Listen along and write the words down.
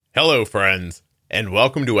Hello, friends, and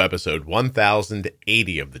welcome to episode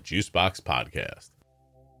 1080 of the Juicebox Podcast.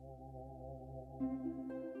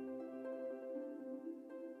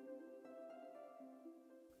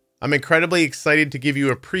 I'm incredibly excited to give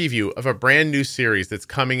you a preview of a brand new series that's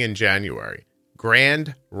coming in January,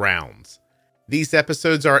 Grand Rounds. These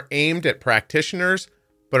episodes are aimed at practitioners,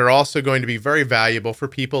 but are also going to be very valuable for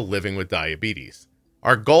people living with diabetes.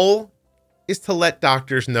 Our goal is to let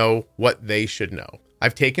doctors know what they should know.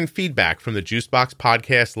 I've taken feedback from the Juicebox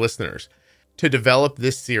Podcast listeners to develop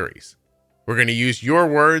this series. We're going to use your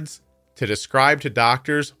words to describe to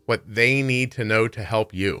doctors what they need to know to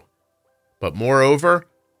help you. But moreover,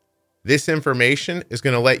 this information is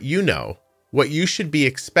going to let you know what you should be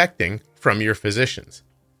expecting from your physicians.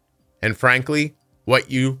 And frankly, what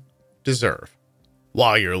you deserve.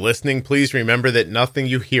 While you're listening, please remember that nothing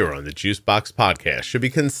you hear on the Juicebox Podcast should be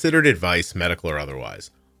considered advice, medical or otherwise.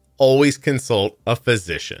 Always consult a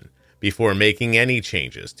physician before making any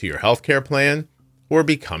changes to your healthcare plan or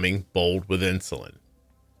becoming bold with insulin.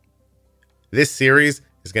 This series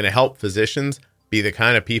is going to help physicians be the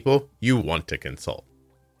kind of people you want to consult.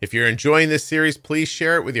 If you're enjoying this series, please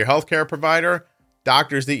share it with your healthcare provider,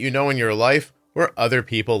 doctors that you know in your life, or other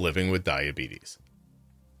people living with diabetes.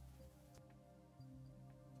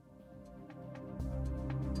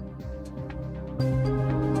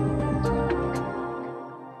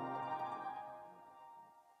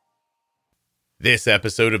 This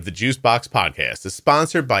episode of the Juicebox Podcast is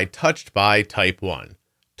sponsored by Touched by Type 1.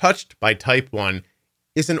 Touched by Type 1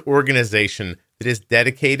 is an organization that is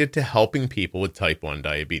dedicated to helping people with type 1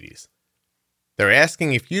 diabetes. They're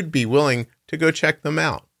asking if you'd be willing to go check them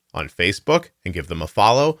out on Facebook and give them a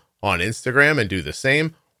follow, on Instagram and do the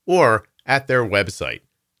same, or at their website,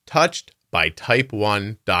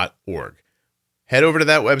 touchedbytype1.org. Head over to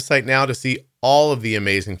that website now to see all of the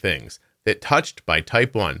amazing things that Touched by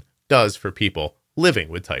Type 1 does for people living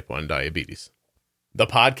with type 1 diabetes. The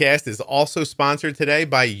podcast is also sponsored today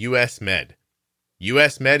by US Med.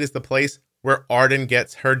 US Med is the place where Arden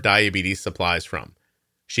gets her diabetes supplies from.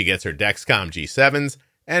 She gets her Dexcom G7s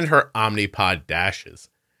and her Omnipod Dashes.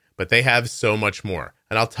 But they have so much more,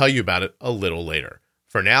 and I'll tell you about it a little later.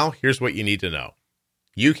 For now, here's what you need to know.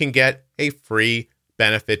 You can get a free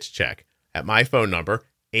benefits check at my phone number,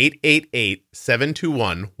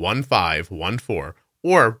 888-721-1514,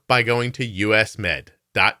 or by going to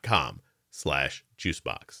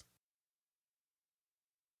usmed.com/juicebox.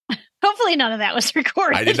 Hopefully none of that was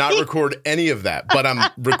recorded. I did not record any of that, but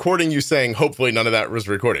I'm recording you saying hopefully none of that was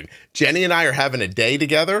recorded. Jenny and I are having a day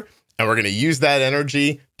together, and we're going to use that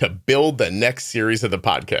energy to build the next series of the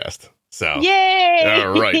podcast. So, yay!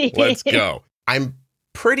 All right, let's go. I'm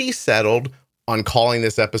pretty settled on calling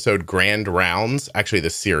this episode Grand Rounds, actually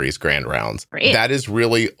the series Grand Rounds. Great. That is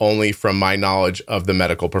really only from my knowledge of the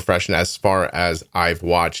medical profession as far as I've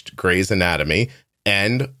watched Grey's Anatomy.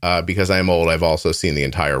 And because I'm old, I've also seen the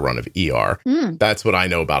entire run of ER. That's what I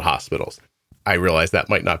know about hospitals. I realize that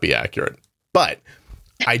might not be accurate. But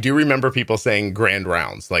I do remember people saying grand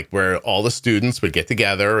rounds, like where all the students would get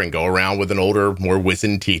together and go around with an older, more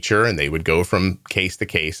wizened teacher, and they would go from case to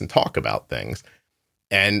case and talk about things.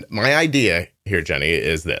 And my idea here, Jenny,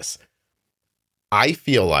 is this. I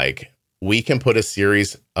feel like we can put a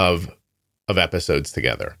series of episodes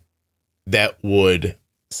together that would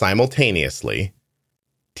simultaneously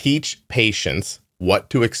teach patients what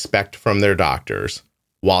to expect from their doctors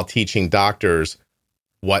while teaching doctors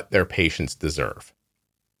what their patients deserve.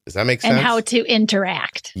 Does that make sense? And how to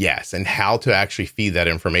interact. Yes, and how to actually feed that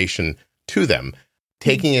information to them,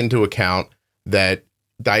 taking into account that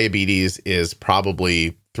diabetes is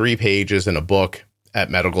probably 3 pages in a book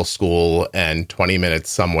at medical school and 20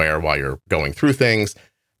 minutes somewhere while you're going through things,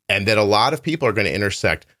 and that a lot of people are going to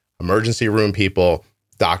intersect emergency room people,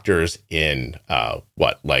 doctors in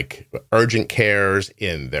like urgent cares,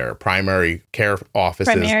 in their primary care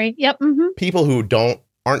offices. Yep. Mm-hmm. People who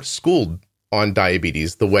aren't schooled on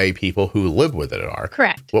diabetes the way people who live with it are.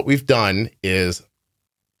 Correct. What we've done is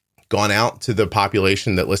gone out to the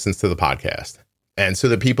population that listens to the podcast. And so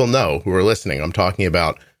that people know who are listening, I'm talking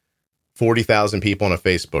about 40,000 people in a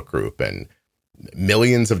Facebook group and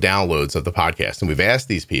millions of downloads of the podcast. And we've asked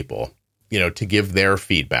these people, to give their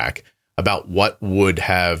feedback about what would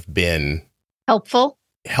have been helpful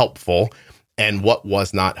and what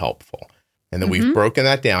was not helpful. And then we've broken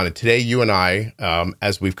that down. And today, you and I,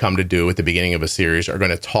 as we've come to do at the beginning of a series, are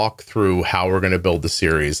going to talk through how we're going to build the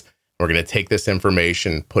series. We're going to take this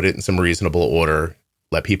information, put it in some reasonable order,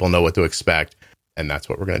 let people know what to expect. And that's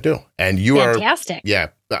what we're going to do. And you Fantastic.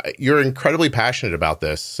 You're incredibly passionate about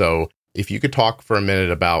this. So if you could talk for a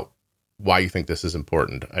minute about why you think this is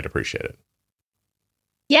important, I'd appreciate it.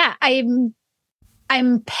 Yeah, I'm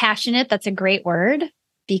passionate. That's a great word,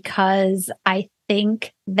 because I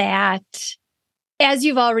think that, as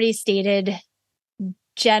you've already stated,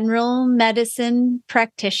 general medicine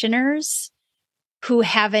practitioners who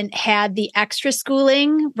haven't had the extra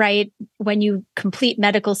schooling, right? When you complete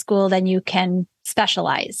medical school, then you can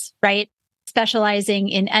specialize, right? Specializing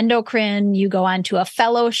in endocrine, you go on to a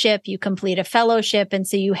fellowship, you complete a fellowship. And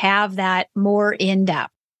so you have that more in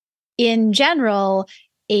depth. In general,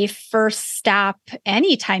 a first stop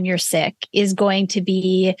anytime you're sick is going to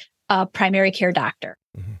be a primary care doctor.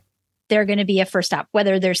 Mm-hmm. They're going to be a first stop,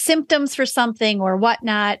 whether there's symptoms for something or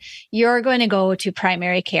whatnot, you're going to go to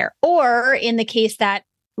primary care. Or in the case that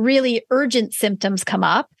really urgent symptoms come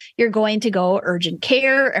up, you're going to go urgent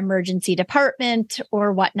care, emergency department,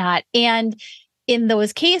 or whatnot. And in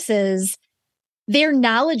those cases, they're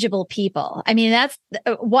knowledgeable people. I mean, that's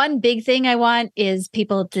one big thing I want is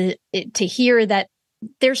people to hear that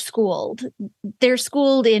they're schooled. They're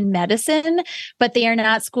schooled in medicine, but they are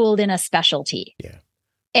not schooled in a specialty. Yeah.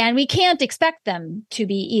 And we can't expect them to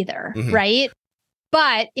be either, right?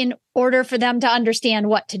 But in order for them to understand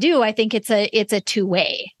what to do, I think it's a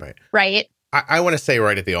two-way, right? I want to say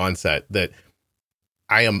right at the onset that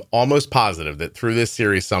I am almost positive that through this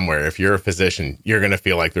series somewhere, if you're a physician, you're going to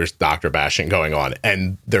feel like there's doctor bashing going on.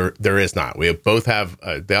 And there is not. We both have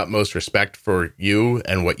the utmost respect for you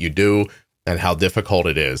and what you do and how difficult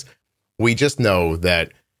it is. We just know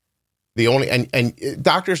that the only, and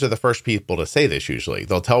doctors are the first people to say this usually.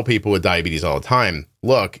 They'll tell people with diabetes all the time,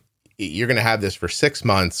 look, you're going to have this for 6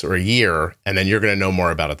 months or a year, and then you're going to know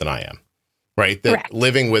more about it than I am, right? That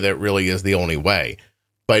living with it really is the only way.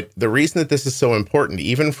 But the reason that this is so important,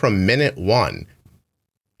 even from minute one,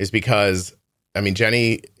 is because, I mean,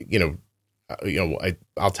 Jenny,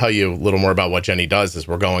 I'll tell you a little more about what Jenny does as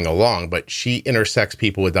we're going along, but she intersects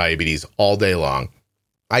people with diabetes all day long.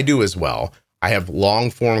 I do as well. I have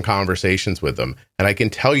long form conversations with them. And I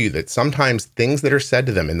can tell you that sometimes things that are said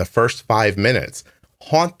to them in the first 5 minutes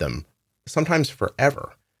haunt them, sometimes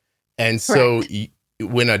forever. And so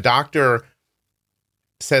when a doctor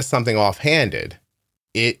says something offhanded,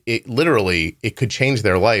 it literally, it could change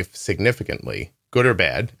their life significantly, good or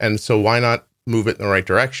bad. And so why not move it in the right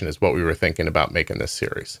direction is what we were thinking about making this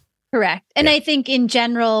series. Correct. And I think in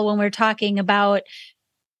general, when we're talking about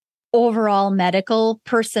overall medical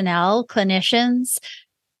personnel, clinicians,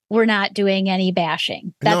 we're not doing any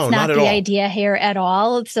bashing. That's not the idea here at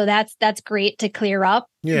all. So that's great to clear up.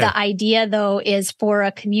 Yeah. The idea, though, is for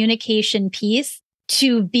a communication piece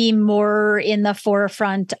to be more in the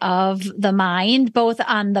forefront of the mind, both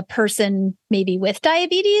on the person maybe with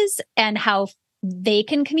diabetes and how they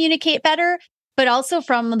can communicate better, but also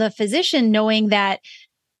from the physician knowing that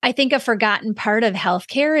I think a forgotten part of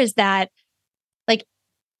healthcare is that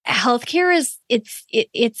healthcare is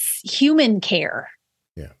it's human care.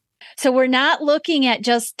 Yeah. So we're not looking at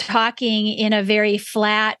just talking in a very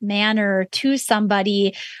flat manner to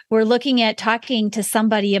somebody. We're looking at talking to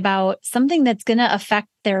somebody about something that's going to affect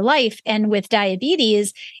their life. And with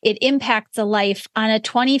diabetes, it impacts a life on a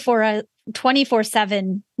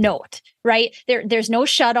 24/7 note, right? There's no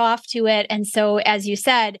shut off to it. And so, as you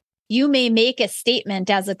said, you may make a statement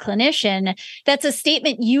as a clinician that's a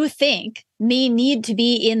statement you think may need to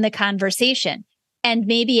be in the conversation. And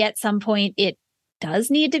maybe at some point it does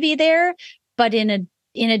need to be there, but in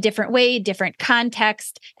a different way, different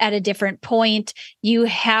context, at a different point. You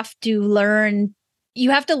have to learn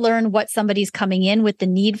what somebody's coming in with the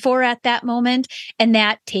need for at that moment. And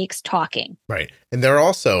that takes talking. Right. And there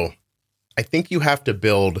also, I think you have to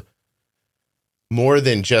build more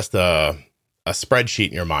than just a spreadsheet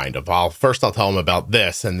in your mind of, I'll tell them about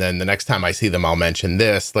this. And then the next time I see them, I'll mention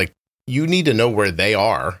this. Like, you need to know where they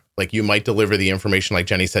are. Like, you might deliver the information, like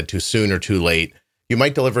Jenny said, too soon or too late. You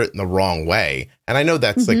might deliver it in the wrong way. And I know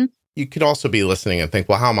that's like, you could also be listening and think,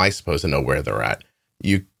 well, how am I supposed to know where they're at?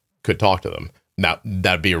 You could talk to them. Now,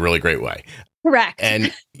 that'd be a really great way. Correct.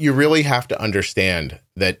 And you really have to understand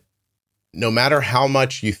that no matter how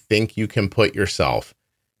much you think you can put yourself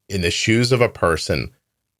in the shoes of a person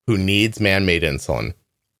who needs man-made insulin,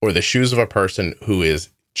 or the shoes of a person who is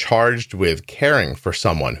charged with caring for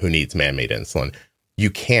someone who needs man-made insulin, you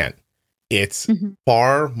can't. It's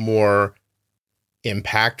far more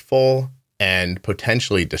impactful and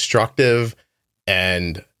potentially destructive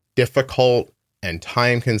and difficult and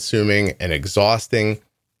time-consuming and exhausting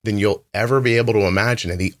than you'll ever be able to imagine.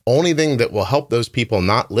 And the only thing that will help those people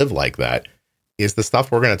not live like that is the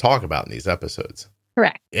stuff we're going to talk about in these episodes.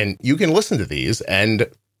 Correct. And you can listen to these and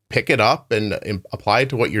pick it up and apply it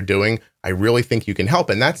to what you're doing. I really think you can help.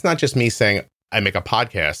 And that's not just me saying, I make a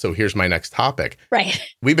podcast, so here's my next topic. Right.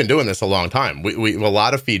 We've been doing this a long time. We have a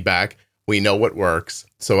lot of feedback. We know what works.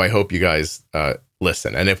 So I hope you guys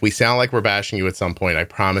listen. And if we sound like we're bashing you at some point, I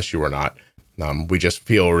promise you we're not. We just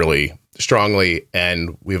feel really strongly.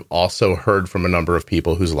 And we've also heard from a number of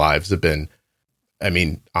people whose lives have been, I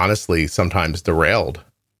mean, honestly, sometimes derailed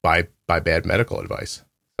by bad medical advice.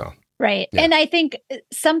 So, right. Yeah. And I think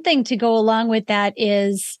something to go along with that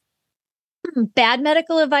is bad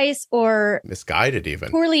medical advice or misguided even.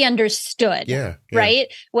 Poorly understood. Yeah. Right.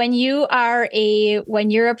 When you're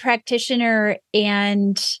a practitioner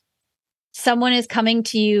and someone is coming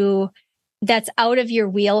to you that's out of your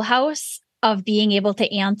wheelhouse of being able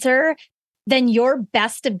to answer, then your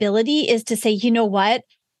best ability is to say, you know what?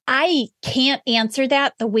 I can't answer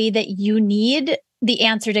that the way that you need the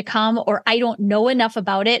answer to come, or I don't know enough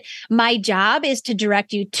about it. My job is to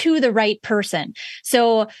direct you to the right person.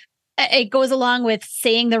 So it goes along with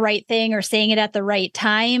saying the right thing or saying it at the right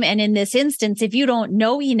time. And in this instance, if you don't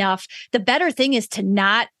know enough, the better thing is to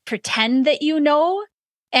not pretend that you know.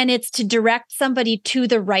 And it's to direct somebody to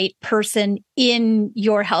the right person in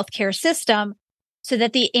your healthcare system so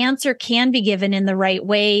that the answer can be given in the right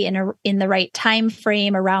way, in the right time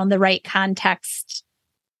frame, around the right context,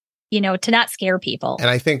 to not scare people. And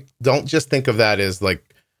I think, don't just think of that as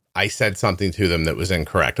like, I said something to them that was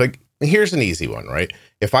incorrect. Like, here's an easy one, right?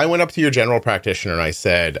 If I went up to your general practitioner and I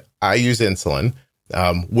said, I use insulin,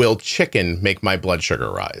 will chicken make my blood sugar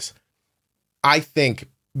rise? I think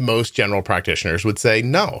most general practitioners would say,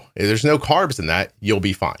 no, if there's no carbs in that, you'll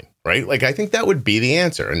be fine, right? Like, I think that would be the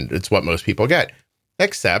answer. And it's what most people get,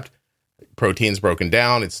 except protein's broken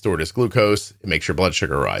down. It's stored as glucose. It makes your blood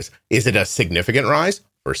sugar rise. Is it a significant rise?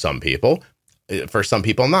 For some people. For some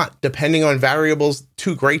people, not, depending on variables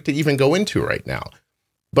too great to even go into right now.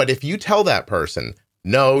 But if you tell that person,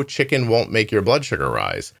 no, chicken won't make your blood sugar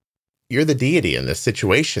rise, you're the deity in this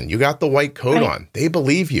situation. You got the white coat on. They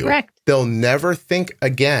believe you. Correct. They'll never think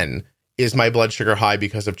again, is my blood sugar high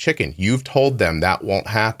because of chicken? You've told them that won't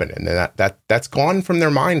happen. And that's gone from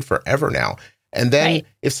their mind forever now. And then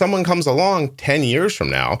if someone comes along 10 years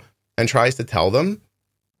from now and tries to tell them,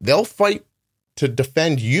 they'll fight to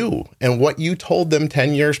defend you and what you told them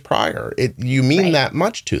 10 years prior. You mean that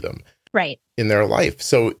much to them in their life.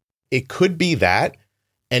 So it could be that,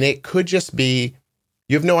 and it could just be,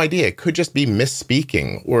 you have no idea. It could just be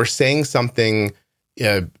misspeaking or saying something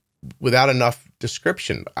without enough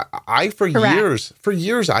description. For years,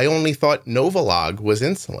 I only thought Novolog was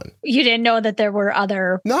insulin. You didn't know that there were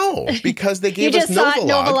other. No, because they gave us Novolog. You just thought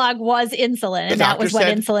Novolog was insulin, and that was what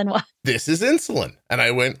insulin was. This is insulin. And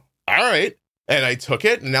I went, all right. And I took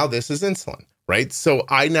it, and now this is insulin, right? So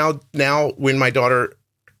I now when my daughter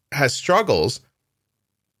has struggles,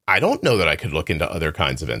 I don't know that I could look into other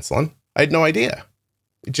kinds of insulin. I had no idea.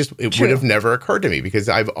 It would have never occurred to me because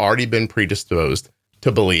I've already been predisposed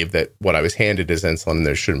to believe that what I was handed is insulin, and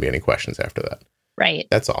there shouldn't be any questions after that. Right.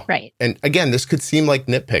 That's all. Right. And again, this could seem like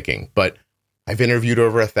nitpicking, but I've interviewed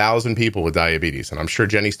over 1,000 people with diabetes, and I'm sure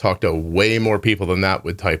Jenny's talked to way more people than that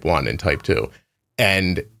with type 1 and type 2.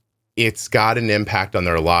 And it's got an impact on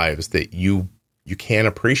their lives that you can't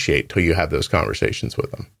appreciate till you have those conversations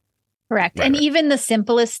with them. Correct. And even the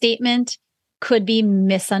simplest statement could be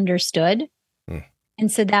misunderstood. And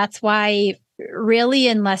so that's why really,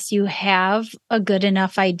 unless you have a good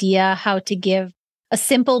enough idea how to give a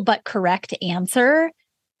simple but correct answer,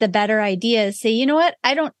 the better idea is say, you know what?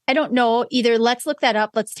 I don't know. Either let's look that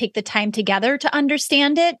up. Let's take the time together to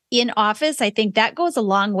understand it in office. I think that goes a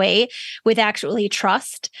long way with actually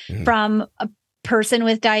trust from a person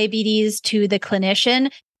with diabetes to the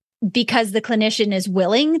clinician, because the clinician is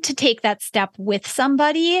willing to take that step with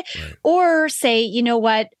somebody, or say, you know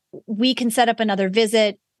what, we can set up another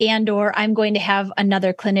visit, and or I'm going to have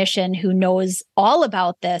another clinician who knows all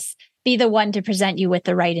about this be the one to present you with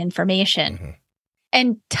the right information.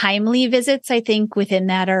 And timely visits, I think, within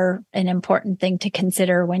that are an important thing to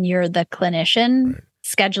consider when you're the clinician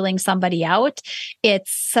scheduling somebody out.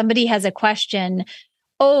 It's somebody has a question.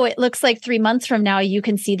 Oh, it looks like 3 months from now, you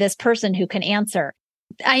can see this person who can answer.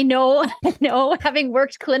 I know, having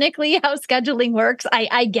worked clinically, how scheduling works,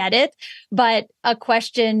 I get it, but a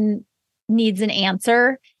question needs an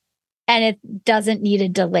answer and it doesn't need a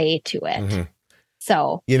delay to it.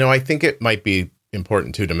 So, I think it might be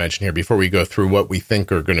important too to mention here before we go through what we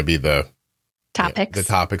think are going to be the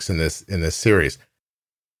topics in this series.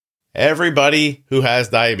 Everybody who has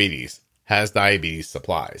diabetes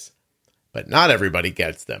supplies, but not everybody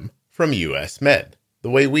gets them from US Med the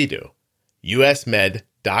way we do.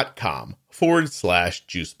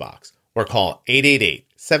 usmed.com/juicebox or call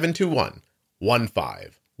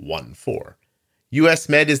 888-721-1514. US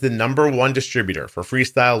Med is the #1 distributor for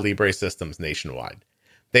Freestyle Libre systems nationwide.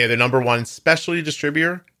 They are the #1 specialty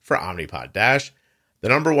distributor for Omnipod Dash, the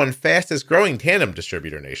 #1 fastest growing tandem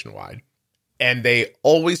distributor nationwide, and they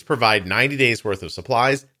always provide 90 days worth of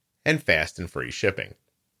supplies and fast and free shipping.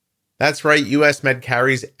 That's right, US Med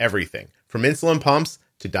carries everything from insulin pumps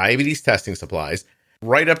to diabetes testing supplies,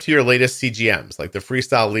 right up to your latest CGMs like the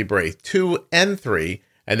Freestyle Libre 2 and 3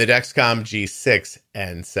 and the Dexcom G6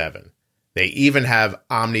 and 7. They even have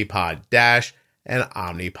Omnipod Dash and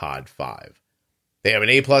Omnipod 5. They have an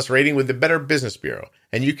A+ rating with the Better Business Bureau,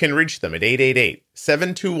 and you can reach them at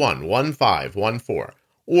 888-721-1514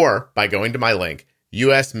 or by going to my link,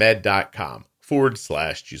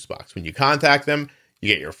 usmed.com/juicebox. When you contact them, you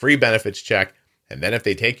get your free benefits check, and then if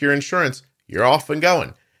they take your insurance, you're off and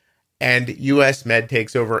going. And US Med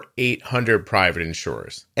takes over 800 private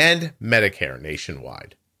insurers and Medicare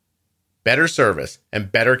nationwide. Better service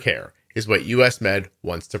and better care is what US Med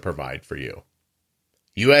wants to provide for you.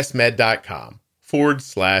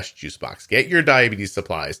 usmed.com/juicebox. Get your diabetes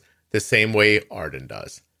supplies the same way Arden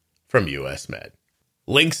does from US Med.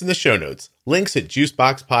 Links in the show notes. Links at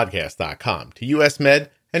juiceboxpodcast.com to US Med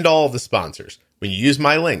and all of the sponsors. When you use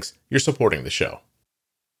my links, you're supporting the show.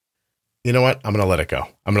 You know what? I'm going to let it go.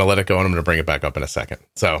 I'm going to let it go, and I'm going to bring it back up in a second.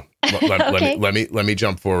 So Okay. let me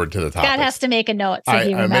jump forward to the topic. God has to make a note so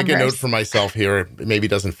he I remembers. make a note for myself here. It maybe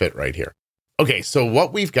doesn't fit right here. Okay, so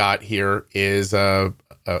what we've got here is a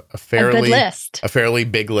fairly good list. a fairly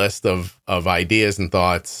big list of ideas and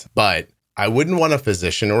thoughts. But I wouldn't want a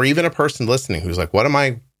physician or even a person listening who's like,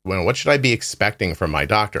 what should I be expecting from my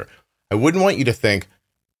doctor? I wouldn't want you to think,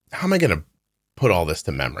 how am I going to put all this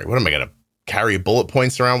to memory? What am I going to carry bullet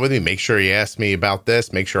points around with me? Make sure you ask me about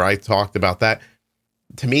this. Make sure I talked about that.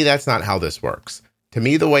 To me, that's not how this works. To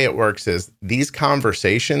me, the way it works is these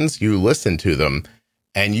conversations, you listen to them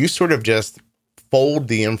and you sort of just fold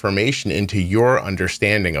the information into your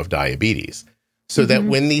understanding of diabetes so that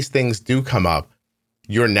when these things do come up,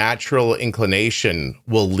 your natural inclination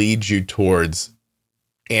will lead you towards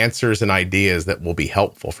answers and ideas that will be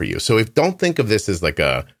helpful for you. So don't think of this as like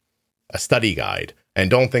a study guide, and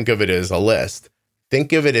don't think of it as a list.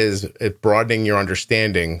 Think of it as broadening your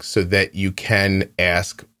understanding so that you can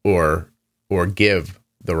ask or give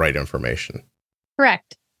the right information.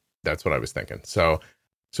 Correct. That's what I was thinking. So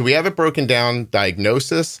we have it broken down: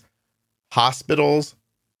 diagnosis, hospitals,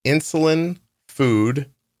 insulin, food,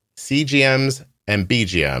 CGMs and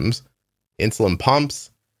BGMs, insulin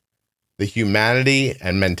pumps, the humanity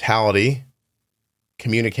and mentality,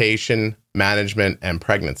 communication, management, and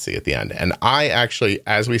pregnancy at the end. And I actually,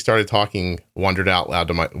 as we started talking, wondered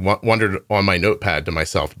on my notepad to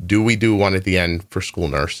myself, do we do one at the end for school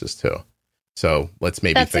nurses too? So let's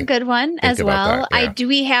maybe That's a good one as well. That, yeah.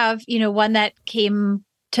 We have, one that came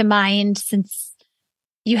to mind since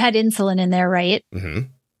you had insulin in there, right? Mm-hmm.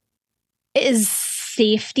 Is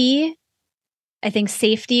safety. I think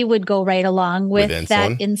safety would go right along with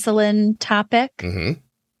that insulin topic. Mm-hmm.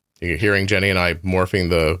 You're hearing Jenny and I morphing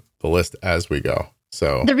the list as we go.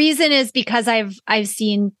 So the reason is because I've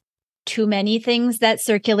seen too many things that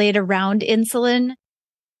circulate around insulin,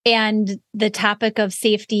 and the topic of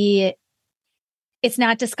safety, it's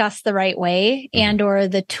not discussed the right way, and or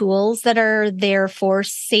the tools that are there for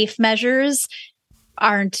safe measures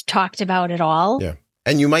aren't talked about at all. Yeah.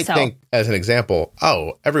 And you might think, as an example,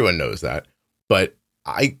 oh, everyone knows that. But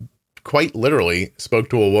I quite literally spoke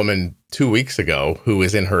to a woman 2 weeks ago who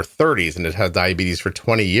is in her 30s and has had diabetes for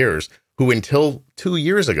 20 years, who until 2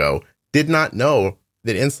 years ago did not know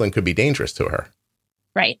that insulin could be dangerous to her.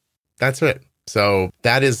 Right. That's it. So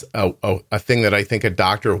that is a thing that I think a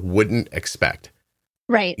doctor wouldn't expect.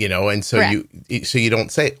 Right. And so you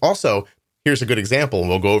don't say. Also, here's a good example, and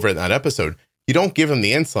we'll go over it in that episode. You don't give them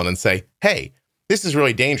the insulin and say, hey, this is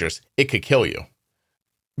really dangerous. It could kill you.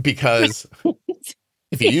 Because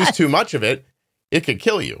if you use too much of it, it could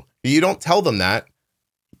kill you. You don't tell them that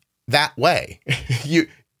way.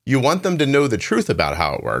 You want them to know the truth about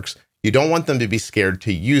how it works. You don't want them to be scared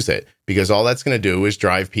to use it, because all that's going to do is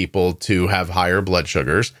drive people to have higher blood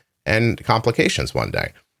sugars and complications one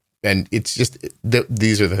day. And it's just,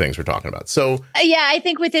 these are the things we're talking about. So yeah, I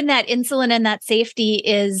think within that insulin and that safety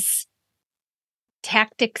is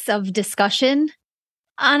tactics of discussion.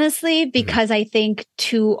 Honestly, because I think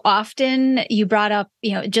too often, you brought up,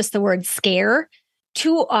 just the word scare.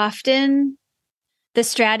 Too often, the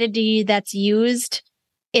strategy that's used,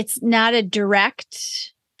 it's not a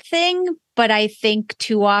direct thing, but I think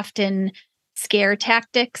too often scare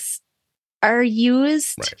tactics are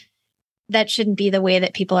used. Right. That shouldn't be the way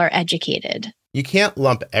that people are educated. You can't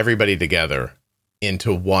lump everybody together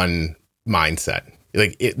into one mindset.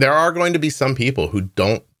 There are going to be some people who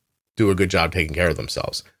don't do a good job taking care of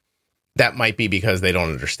themselves. That might be because they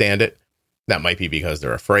don't understand it. That might be because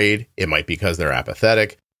they're afraid. It might be because they're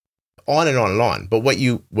apathetic, on and on and on. But what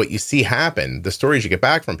you see happen, the stories you get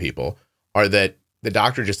back from people are that the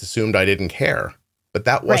doctor just assumed I didn't care, but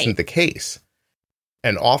that wasn't the case.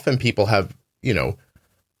 And often people have,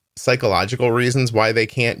 psychological reasons why they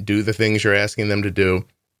can't do the things you're asking them to do.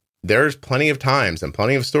 There's plenty of times and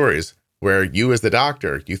plenty of stories where you as the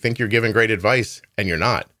doctor, you think you're giving great advice and you're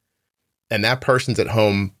not. And that person's at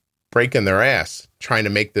home breaking their ass trying to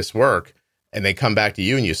make this work. And they come back to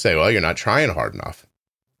you and you say, well, you're not trying hard enough.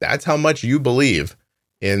 That's how much you believe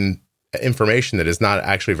in information that is not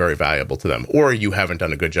actually very valuable to them, or you haven't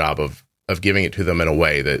done a good job of giving it to them in a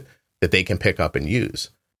way that they can pick up and use.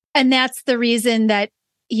 And that's the reason that,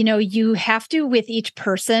 you have to, with each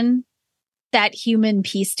person, that human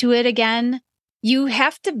piece to it again, you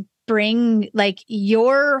have to bring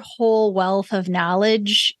your whole wealth of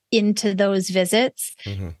knowledge into those visits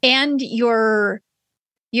and your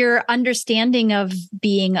understanding of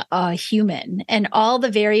being a human and all the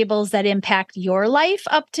variables that impact your life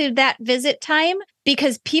up to that visit time,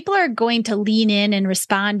 because people are going to lean in and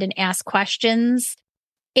respond and ask questions.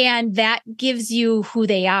 And that gives you who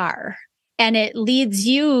they are. And it leads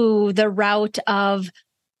you the route of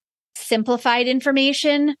simplified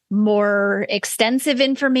information, more extensive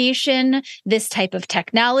information, this type of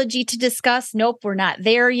technology to discuss. Nope, we're not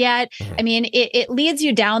there yet. I mean, it leads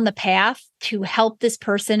you down the path to help this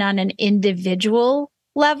person on an individual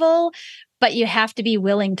level, but you have to be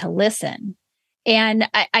willing to listen. And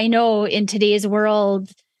I know in today's world,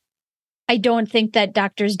 I don't think that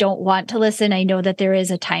doctors don't want to listen. I know that there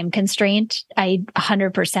is a time constraint. I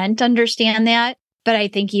 100% understand that. But I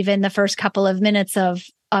think even the first couple of minutes of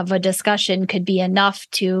a discussion could be enough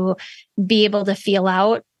to be able to feel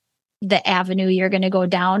out the avenue you're going to go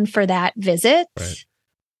down for that visit. Right.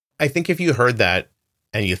 I think if you heard that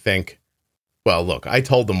and you think, well, look, I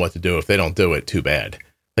told them what to do. If they don't do it, too bad.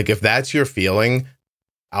 If that's your feeling,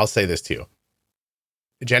 I'll say this to you.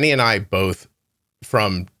 Jenny and I both,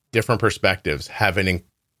 from different perspectives, have an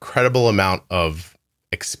incredible amount of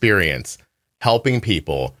experience helping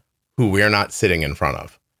people who we're not sitting in front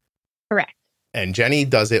of. Correct. And Jenny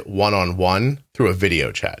does it one-on-one through a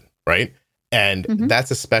video chat, right? And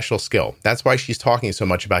that's a special skill. That's why she's talking so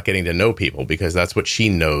much about getting to know people, because that's what she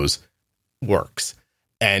knows works.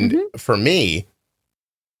 And for me,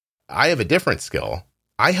 I have a different skill.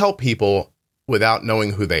 I help people without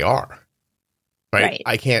knowing who they are, right?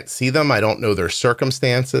 I can't see them. I don't know their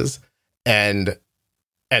circumstances. And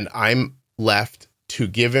I'm left to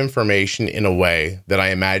give information in a way that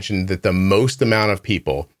I imagine that the most amount of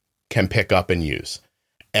people can pick up and use.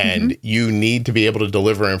 And you need to be able to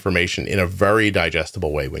deliver information in a very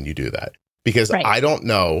digestible way when you do that, because I don't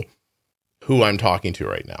know who I'm talking to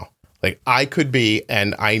right now. I could be,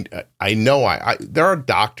 and I know there are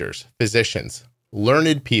doctors, physicians,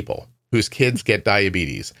 learned people whose kids get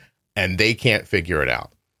diabetes and they can't figure it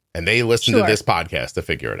out. And they listen to this podcast to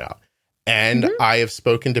figure it out. And I have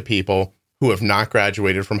spoken to people who have not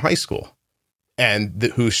graduated from high school and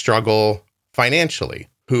who struggle financially,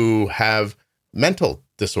 who have mental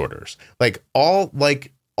disorders.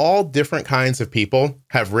 All different kinds of people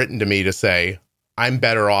have written to me to say, I'm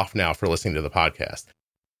better off now for listening to the podcast.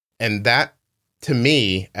 And that, to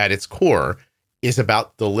me, at its core, is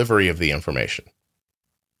about delivery of the information.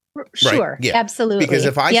 Sure, absolutely. Because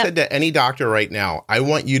if I said to any doctor right now, I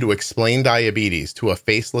want you to explain diabetes to a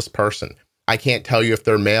faceless person, I can't tell you if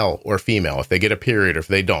they're male or female, if they get a period or if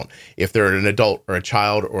they don't, if they're an adult or a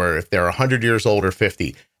child, or if they're 100 years old or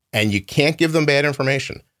 50, and you can't give them bad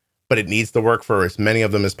information, but it needs to work for as many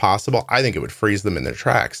of them as possible, I think it would freeze them in their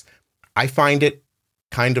tracks. I find it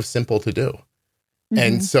kind of simple to do.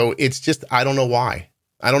 And so it's just, I don't know why.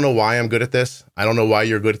 I don't know why I'm good at this. I don't know why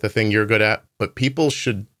you're good at the thing you're good at, but people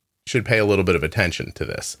should pay a little bit of attention to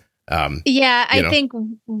this. I think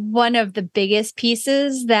one of the biggest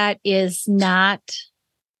pieces that is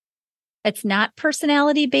it's not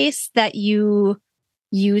personality based that you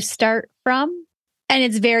start from, and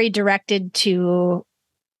it's very directed to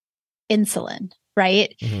insulin,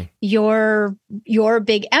 right? Your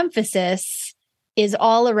big emphasis is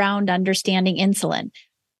all around understanding insulin.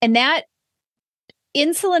 And that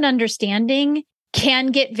insulin understanding can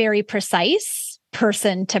get very precise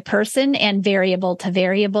person to person and variable to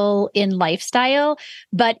variable in lifestyle.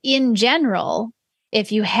 But in general,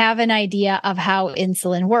 if you have an idea of how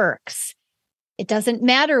insulin works, it doesn't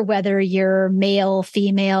matter whether you're male,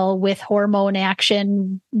 female, with hormone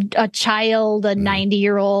action, a child, a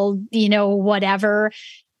 90-year-old, whatever.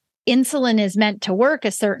 insulin is meant to work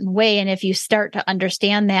a certain way. And if you start to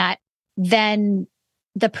understand that, then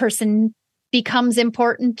the person becomes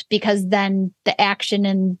important, because then the action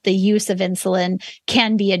and the use of insulin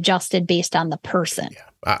can be adjusted based on the person.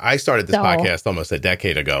 Yeah. I started this podcast almost a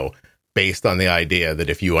decade ago based on the idea that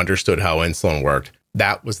if you understood how insulin worked,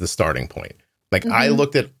 that was the starting point. Like I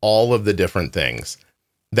looked at all of the different things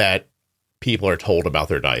that people are told about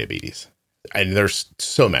their diabetes, and there's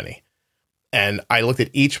so many. And I looked at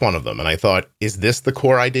each one of them and I thought, is this the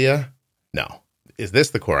core idea? No. Is this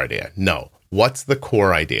the core idea? No. What's the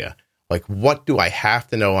core idea? Like, what do I have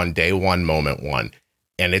to know on day one, moment one?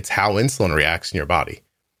 And it's how insulin reacts in your body.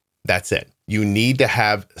 That's it. You need to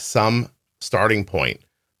have some starting point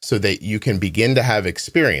so that you can begin to have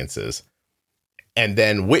experiences and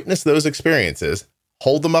then witness those experiences,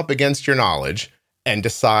 hold them up against your knowledge, and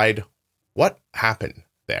decide what happened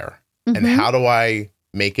there. And how do I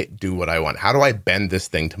make it do what I want? How do I bend this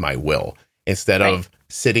thing to my will? Instead of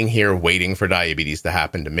sitting here waiting for diabetes to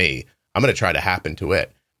happen to me, I'm going to try to happen to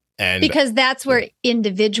it. And because that's where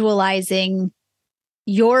individualizing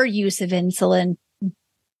your use of insulin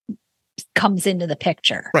comes into the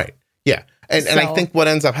picture. Right. Yeah. And I think what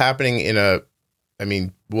ends up happening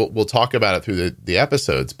we'll talk about it through the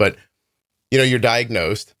episodes, but you're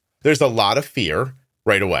diagnosed. There's a lot of fear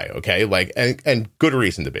right away. Okay. Like, and good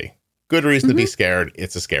reason to be. Good reason to be scared.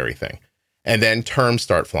 It's a scary thing. And then terms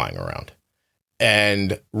start flying around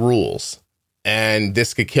and rules. And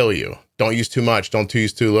this could kill you. Don't use too much. Don't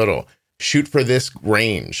use too little. Shoot for this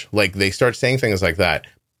range. Like they start saying things like that.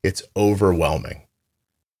 It's overwhelming.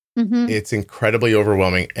 It's incredibly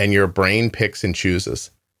overwhelming. And your brain picks and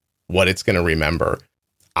chooses what it's going to remember.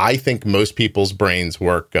 I think most people's brains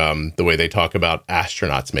work the way they talk about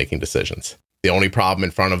astronauts making decisions. The only problem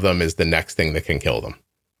in front of them is the next thing that can kill them.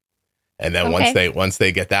 And then once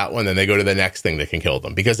they get that one, then they go to the next thing that can kill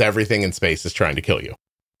them, because everything in space is trying to kill you.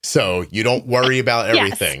 So you don't worry about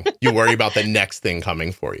everything. You worry about the next thing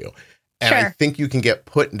coming for you. And I think you can get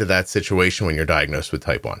put into that situation when you're diagnosed with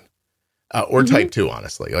type 1 or type 2,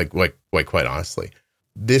 honestly, like quite honestly.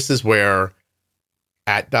 This is where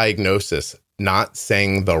at diagnosis, not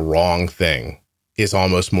saying the wrong thing is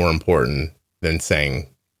almost more important than saying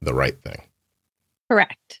the right thing.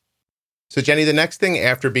 Correct. So, Jenny, the next thing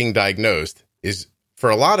after being diagnosed is, for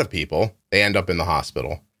a lot of people, they end up in the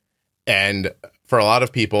hospital. And for a lot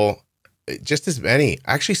of people, just as many,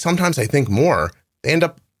 actually, sometimes I think more, they end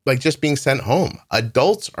up like just being sent home.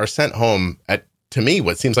 Adults are sent home at, to me,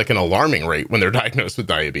 what seems like an alarming rate when they're diagnosed with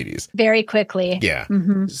diabetes. Very quickly. Yeah.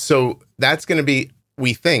 So that's going to be,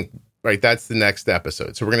 we think, right, that's the next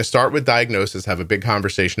episode. So we're going to start with diagnosis, have a big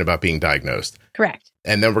conversation about being diagnosed. Correct.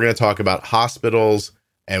 And then we're going to talk about hospitals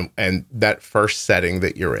and that first setting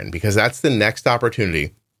that you're in, because that's the next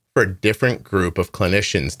opportunity for a different group of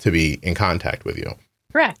clinicians to be in contact with you.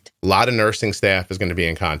 Correct. A lot of nursing staff is going to be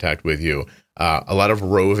in contact with you. A lot of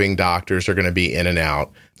roving doctors are going to be in and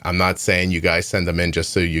out. I'm not saying you guys send them in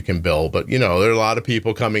just so you can bill, but there are a lot of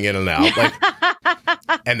people coming in and out,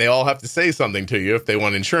 and they all have to say something to you if they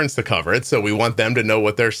want insurance to cover it. So we want them to know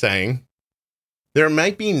what they're saying. There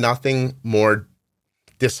might be nothing more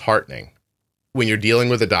disheartening when you're dealing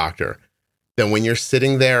with a doctor than when you're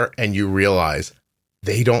sitting there and you realize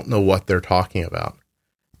they don't know what they're talking about.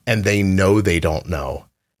 And they know they don't know.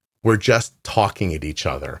 We're just talking at each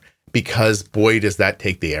other, because boy, does that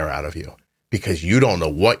take the air out of you, because you don't know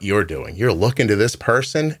what you're doing. You're looking to this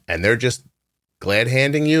person and they're just glad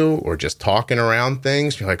handing you or just talking around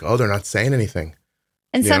things. You're like, oh, they're not saying anything.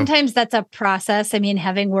 And sometimes that's a process. I mean,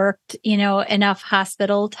 having worked, enough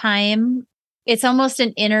hospital time, it's almost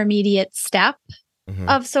an intermediate step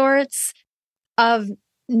of sorts of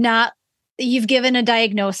not, you've given a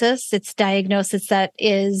diagnosis. It's diagnosis that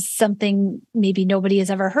is something maybe nobody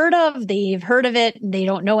has ever heard of. They've heard of it and they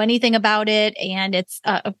don't know anything about it. And it's,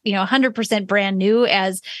 100% brand new,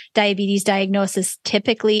 as diabetes diagnosis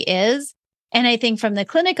typically is. And I think from the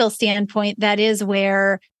clinical standpoint, that is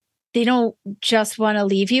where they don't just want to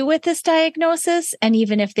leave you with this diagnosis. And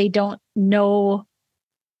even if they don't know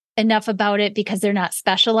enough about it because they're not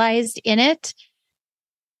specialized in it,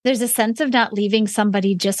 there's a sense of not leaving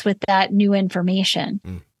somebody just with that new information.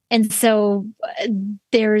 And so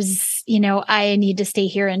there's, I need to stay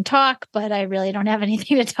here and talk, but I really don't have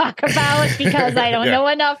anything to talk about because I don't know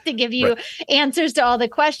enough to give you answers to all the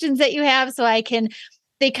questions that you have. So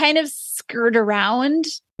they kind of skirt around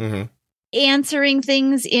answering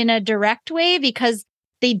things in a direct way, because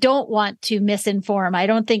they don't want to misinform. I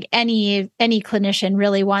don't think any clinician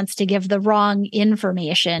really wants to give the wrong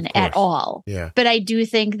information at all. Yeah. But I do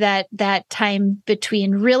think that that time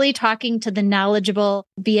between really talking to the knowledgeable,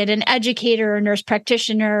 be it an educator, a nurse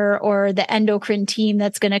practitioner, or the endocrine team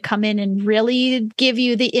that's going to come in and really give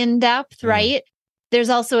you the in-depth, right? There's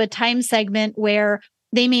also a time segment where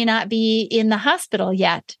they may not be in the hospital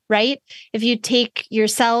yet, right? If you take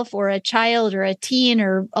yourself or a child or a teen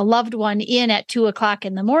or a loved one in at 2:00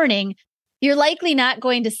 in the morning, you're likely not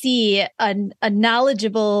going to see a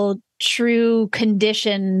knowledgeable, true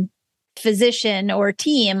condition physician or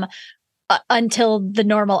team until the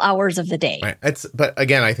normal hours of the day. Right. But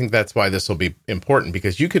again, I think that's why this will be important,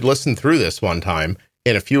 because you could listen through this one time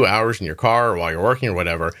in a few hours in your car or while you're working or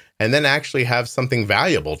whatever, and then actually have something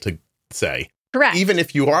valuable to say. Correct. Even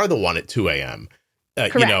if you are the one at 2 a.m.,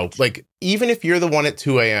 even if you're the one at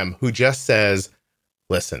 2 a.m. who just says,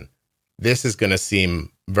 listen, this is going to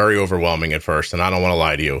seem very overwhelming at first, and I don't want to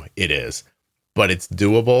lie to you, it is, but it's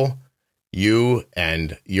doable. You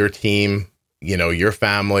and your team, your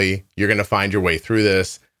family, you're going to find your way through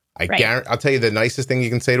this. I'll tell you the nicest thing you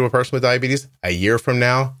can say to a person with diabetes: a year from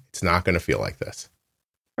now, it's not going to feel like this.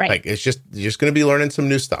 Right. Like you're just going to be learning some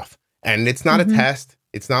new stuff, and it's not a test.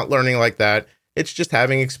 It's not learning like that. It's just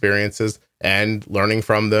having experiences and learning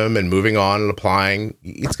from them and moving on and applying.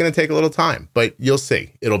 It's going to take a little time, but you'll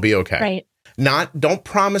see. It'll be okay. Right. Don't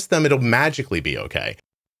promise them it'll magically be okay.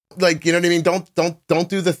 Like, you know what I mean? Don't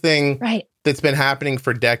do the thing that's been happening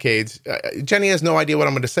for decades. Jenny has no idea what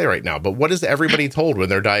I'm going to say right now, but what is everybody told when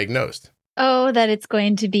they're diagnosed? Oh, that it's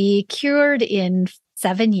going to be cured in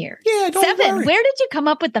 7 years. Yeah, don't 7. worry. Where did you come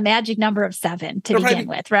up with the magic number of 7 to begin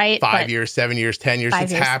with, right? 5 years, 7 years, 10 years.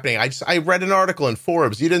 It's happening. I read an article in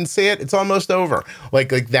Forbes. You didn't see it? It's almost over. Like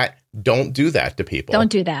that. Don't do that to people.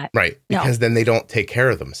 Don't do that. Right. Because then they don't take care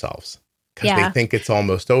of themselves because they think it's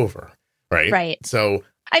almost over. Right. Right. So,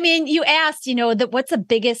 I mean, you asked, what's the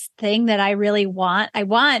biggest thing that I really want? I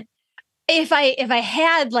want, if I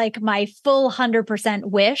had like my full 100%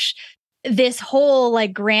 wish, this whole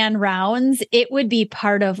like grand rounds, it would be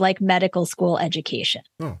part of like medical school education.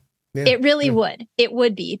 Oh, yeah, it really would. It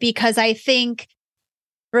would be, because I think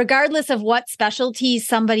regardless of what specialty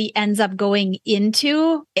somebody ends up going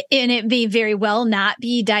into, and it may very well not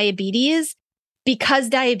be diabetes, because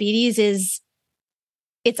diabetes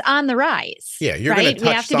it's on the rise. Yeah, you're going to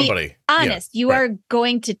touch somebody. Be honest. You are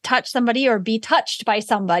going to touch somebody or be touched by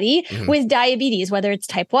somebody with diabetes, whether it's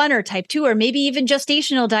type 1 or type 2, or maybe even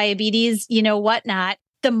gestational diabetes, whatnot.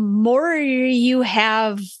 The more you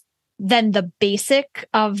have than the basic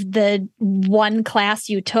of the one class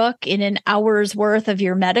you took in an hour's worth of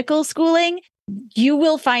your medical schooling, you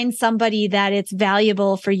will find somebody that it's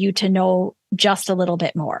valuable for you to know just a little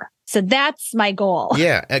bit more. So that's my goal.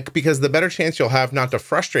 Yeah, because the better chance you'll have not to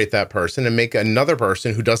frustrate that person and make another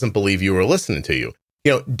person who doesn't believe you or listening to you.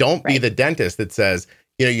 Don't be the dentist that says,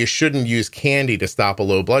 you shouldn't use candy to stop a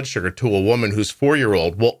low blood sugar, to a woman whose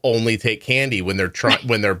 4-year-old will only take candy when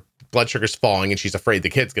when their blood sugar's falling and she's afraid the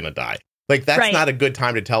kid's going to die. Like, that's not a good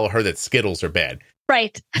time to tell her that Skittles are bad.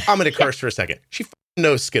 Right. I'm going to curse for a second. She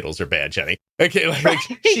knows Skittles are bad, Jenny. Okay, like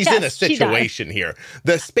she's in a situation here.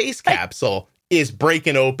 The space capsule is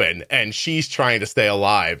breaking open and she's trying to stay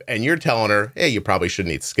alive, and you're telling her, hey, you probably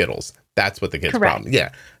shouldn't eat Skittles. That's what the kid's problem.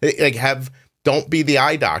 Yeah. Don't be the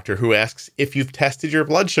eye doctor who asks if you've tested your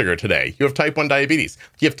blood sugar today. You have type 1 diabetes.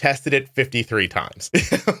 You've tested it 53 times.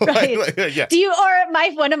 Right. Do you,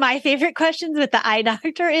 or one of my favorite questions with the eye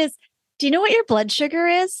doctor is, do you know what your blood sugar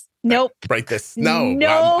is? Nope. Right. No.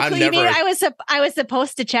 I'm never. You mean I was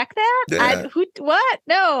supposed to check that? Yeah. What?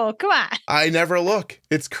 No. Come on. I never look.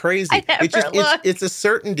 It's crazy. It's a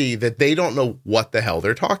certainty that they don't know what the hell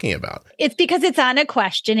they're talking about. It's because it's on a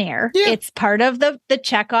questionnaire. Yeah. It's part of the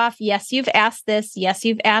check off. Yes, you've asked this. Yes,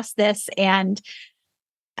 you've asked this. And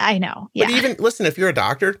I know. Yeah. But even listen, if you're a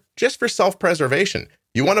doctor, just for self-preservation,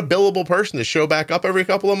 you want a billable person to show back up every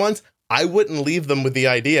couple of months, I wouldn't leave them with the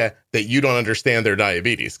idea that you don't understand their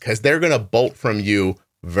diabetes, because they're going to bolt from you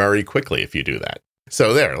very quickly if you do that.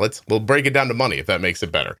 So we'll break it down to money if that makes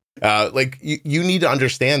it better. You need to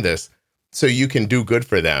understand this so you can do good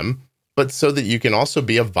for them, but so that you can also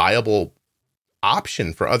be a viable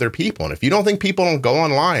option for other people. And if you don't think people don't go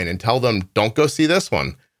online and tell them, don't go see this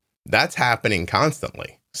one, that's happening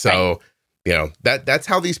constantly. So, that's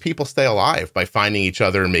how these people stay alive, by finding each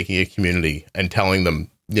other and making a community and telling them,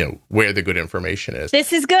 where the good information is.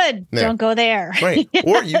 This is good. Yeah. Don't go there. Right.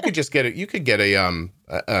 Or you could just get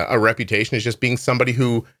a reputation as just being somebody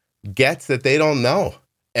who gets that they don't know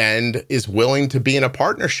and is willing to be in a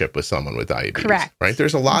partnership with someone with diabetes. Correct. Right.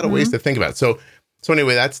 There's a lot of ways to think about it. So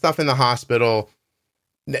anyway, that stuff in the hospital,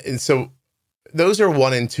 And so those are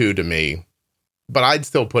 1 and 2 to me, but I'd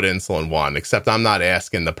still put insulin 1, except I'm not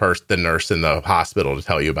asking the nurse in the hospital to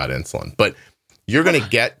tell you about insulin. But you're going to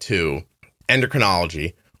get to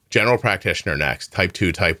endocrinology, general practitioner next, type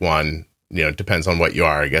 2, type 1, depends on what you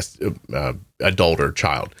are, I guess, adult or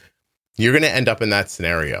child. You're going to end up in that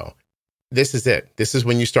scenario. This is it. This is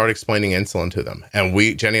when you start explaining insulin to them. And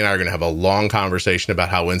Jenny and I are going to have a long conversation about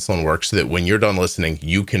how insulin works so that when you're done listening,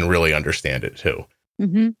 you can really understand it too.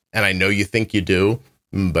 Mm-hmm. And I know you think you do,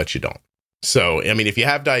 but you don't. So, I mean, if you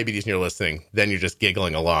have diabetes and you're listening, then you're just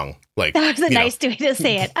giggling along. Like, that was a nice way to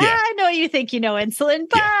say it. Yeah. I know you think you know insulin,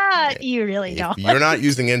 but you really don't. If you're not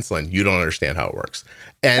using insulin, you don't understand how it works.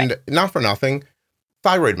 And not for nothing,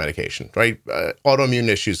 thyroid medication, right? Autoimmune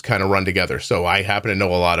issues kind of run together. So I happen to know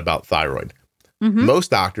a lot about thyroid. Mm-hmm. Most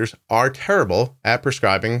doctors are terrible at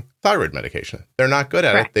prescribing thyroid medication. They're not good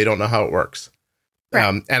at it. They don't know how it works.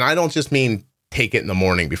 And I don't just mean take it in the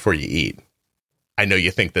morning before you eat. I know you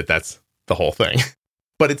think that that's the whole thing,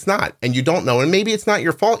 but it's not. And you don't know. And maybe it's not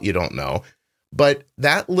your fault you don't know. But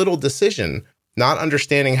that little decision, not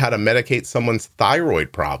understanding how to medicate someone's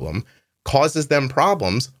thyroid problem, causes them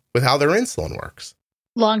problems with how their insulin works.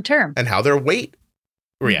 Long term. And how their weight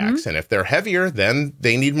reacts. Mm-hmm. And if they're heavier, then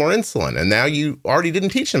they need more insulin. And now you already didn't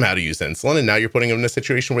teach them how to use insulin. And now you're putting them in a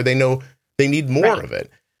situation where they know they need more of it.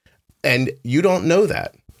 And you don't know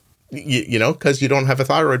that, because you don't have a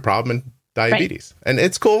thyroid problem and diabetes. And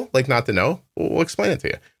it's cool, like, not to know. We'll explain it to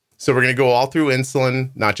you. So we're going to go all through insulin,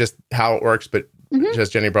 not just how it works, but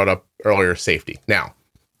just Jenny brought up earlier, safety. Now,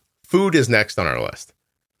 food is next on our list.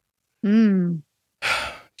 Jeez.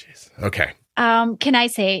 Okay. Can I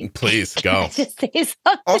say? Please go. Just say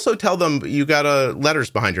something? Also tell them you got letters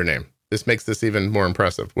behind your name. This makes this even more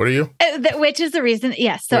impressive. What are you? Which is the reason.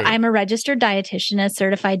 Yes. So I'm a registered dietitian, a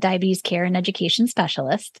certified diabetes care and education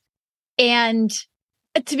specialist. And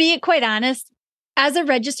to be quite honest, as a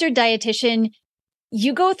registered dietitian,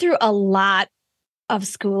 you go through a lot of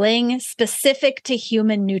schooling specific to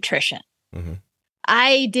human nutrition. Mm-hmm.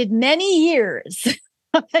 I did many years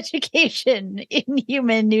of education in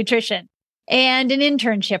human nutrition and an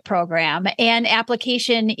internship program and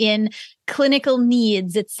application in clinical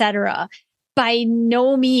needs, etc. By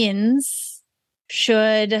no means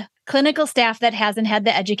should clinical staff that hasn't had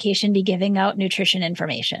the education be giving out nutrition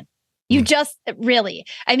information. You just really,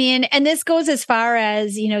 I mean, and this goes as far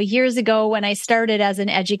as, years ago when I started as an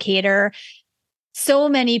educator, so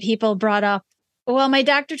many people brought up, well, my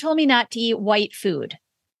doctor told me not to eat white food.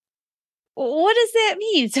 What does that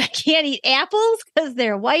mean? So I can't eat apples because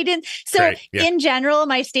they're white. In general,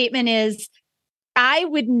 my statement is I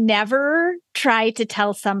would never try to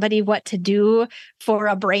tell somebody what to do for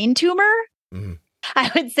a brain tumor. Mm-hmm.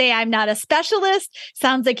 I would say I'm not a specialist.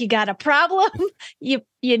 Sounds like you got a problem. You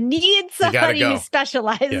need somebody who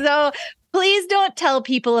specializes. Yeah. So please don't tell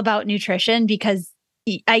people about nutrition because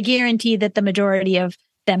I guarantee that the majority of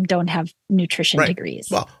them don't have nutrition degrees.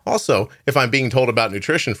 Well, also, if I'm being told about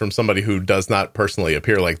nutrition from somebody who does not personally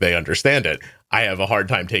appear like they understand it, I have a hard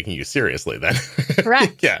time taking you seriously then.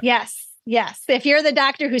 Correct. Yes. If you're the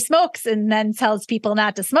doctor who smokes and then tells people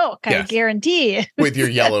not to smoke, I guarantee. With your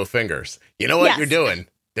yellow fingers. You know what you're doing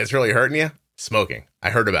that's really hurting you? Smoking.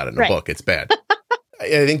 I heard about it in a book. It's bad.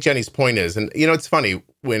 I think Jenny's point is, and it's funny,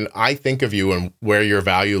 when I think of you and where your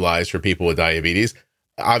value lies for people with diabetes,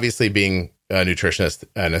 obviously being a nutritionist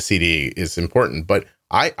and a CDE is important, but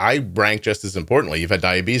I rank just as importantly, you've had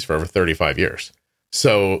diabetes for over 35 years.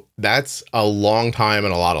 So that's a long time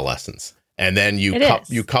and a lot of lessons. And then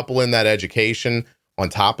you couple in that education on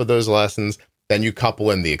top of those lessons. Then you couple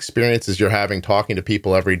in the experiences you're having talking to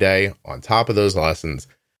people every day on top of those lessons.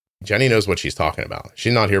 Jenny knows what she's talking about.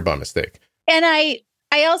 She's not here by mistake. And I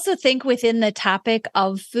also think within the topic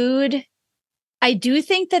of food, I do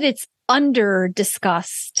think that it's under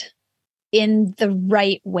discussed in the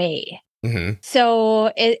right way. Mm-hmm. So,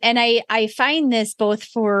 and I find this both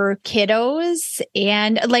for kiddos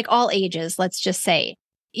and like all ages, let's just say.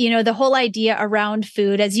 The whole idea around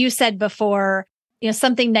food, as you said before,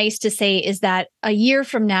 something nice to say is that a year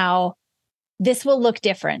from now, this will look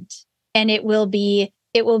different and it will be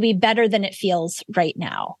better than it feels right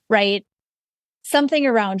now, right? Something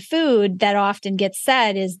around food that often gets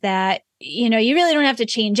said is that, you really don't have to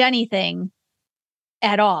change anything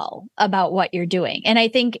at all about what you're doing. And I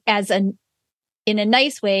think in a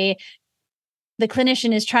nice way, the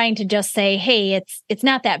clinician is trying to just say, hey, it's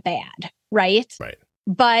not that bad, right? Right.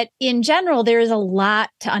 But in general, there is a lot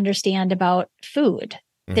to understand about food.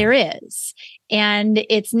 Mm-hmm. There is. And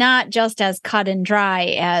it's not just as cut and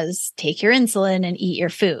dry as take your insulin and eat your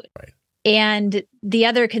food. Right. And the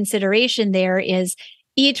other consideration there is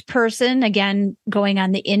each person, again, going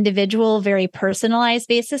on the individual, very personalized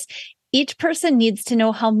basis, each person needs to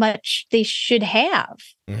know how much they should have.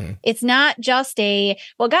 Mm-hmm. It's not just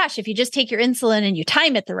well, gosh, if you just take your insulin and you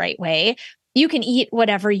time it the right way, you can eat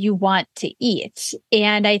whatever you want to eat.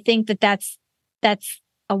 And I think that's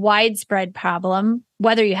a widespread problem,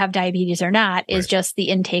 whether you have diabetes or not, is just the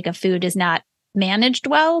intake of food is not managed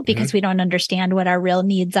well because we don't understand what our real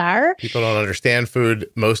needs are. People don't understand food.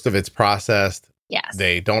 Most of it's processed. Yes.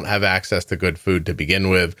 They don't have access to good food to begin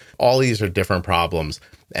with. All these are different problems.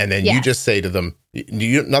 And then you just say to them,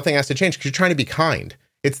 nothing has to change because you're trying to be kind.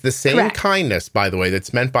 It's the same kindness, by the way,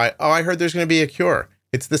 that's meant by, I heard there's going to be a cure.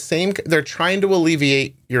 It's the same. They're trying to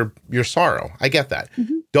alleviate your sorrow. I get that.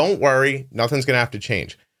 Mm-hmm. Don't worry. Nothing's going to have to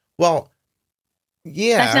change. Well,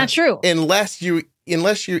 yeah. That's not true. Unless you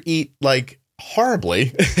eat like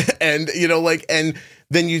horribly and, and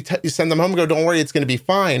then you send them home and go, don't worry, it's going to be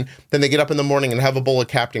fine. Then they get up in the morning and have a bowl of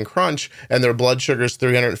Captain Crunch and their blood sugar is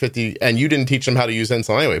 350 and you didn't teach them how to use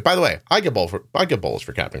insulin anyway. By the way, I get bowls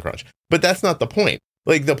for Captain Crunch, but that's not the point.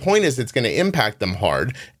 Like the point is it's going to impact them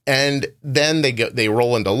hard. And then they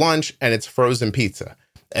roll into lunch and it's frozen pizza.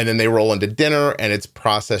 And then they roll into dinner and it's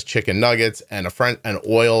processed chicken nuggets and and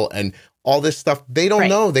oil and all this stuff. They don't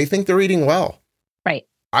know. They think they're eating well. Right.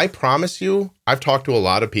 I promise you, I've talked to a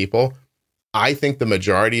lot of people. I think the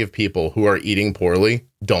majority of people who are eating poorly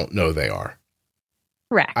don't know they are.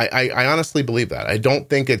 Correct. I honestly believe that. I don't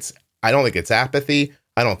think it's apathy.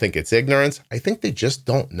 I don't think it's ignorance. I think they just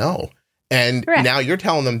don't know. And now you're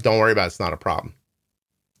telling them, don't worry about it. It's not a problem.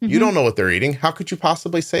 Mm-hmm. You don't know what they're eating. How could you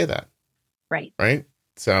possibly say that? Right. Right.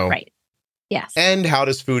 So, yes. And how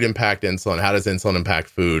does food impact insulin? How does insulin impact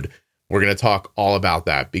food? We're going to talk all about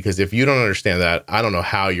that because if you don't understand that, I don't know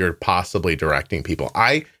how you're possibly directing people.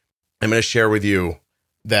 I'm going to share with you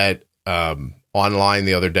that online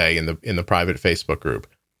the other day in the private Facebook group,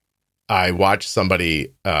 I watched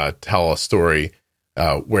somebody tell a story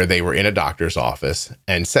where they were in a doctor's office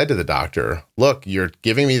and said to the doctor, look, you're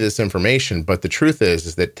giving me this information, but the truth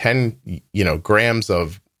is that 10, grams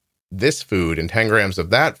of this food and 10 grams of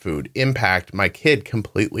that food impact my kid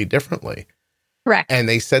completely differently. Correct. And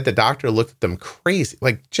they said the doctor looked at them crazy,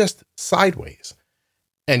 like just sideways.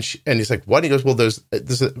 And he's like, what? He goes, well, this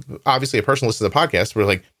is obviously a person listens to the podcast. We're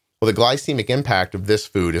like, well, the glycemic impact of this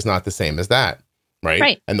food is not the same as that.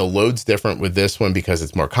 Right. And the load's different with this one because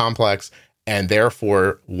it's more complex. And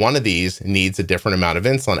therefore, one of these needs a different amount of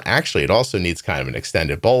insulin. Actually, it also needs kind of an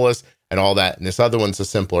extended bolus and all that. And this other one's a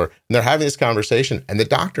simpler. And they're having this conversation. And the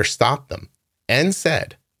doctor stopped them and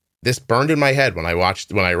said, this burned in my head when I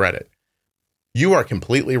read it. You are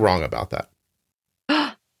completely wrong about that.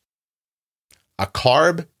 A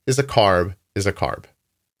carb is a carb is a carb.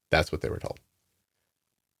 That's what they were told.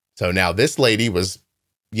 So now this lady was,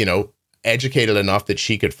 educated enough that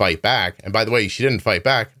she could fight back. And by the way, she didn't fight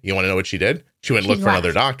back. You want to know what she did? She went and looked for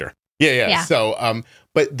another doctor. Yeah. So,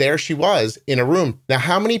 but there she was in a room. Now,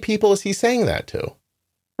 how many people is he saying that to?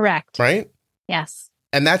 Correct. Right? Yes.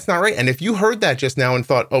 And that's not right. And if you heard that just now and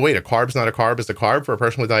thought, oh, wait, a carb's not a carb is a carb for a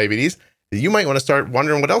person with diabetes, you might want to start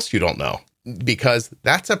wondering what else you don't know, because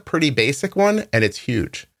that's a pretty basic one and it's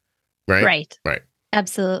huge. Right.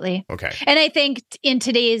 Absolutely. Okay. And I think in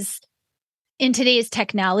today's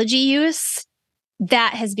technology use,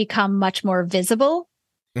 that has become much more visible.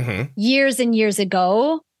 Mm-hmm. Years and years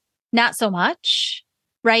ago, not so much,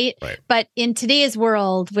 right? But in today's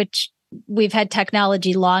world, which we've had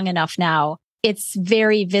technology long enough now, it's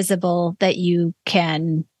very visible that you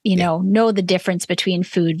can, know the difference between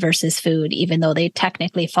food versus food, even though they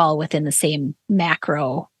technically fall within the same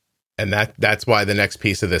macro. And that's why the next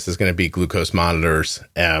piece of this is going to be glucose monitors,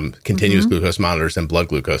 continuous glucose monitors and blood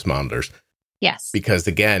glucose monitors. Yes. Because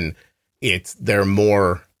again, they're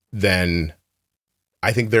more than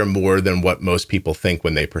what most people think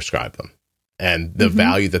when they prescribe them, and the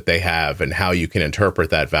value that they have and how you can interpret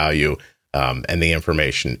that value and the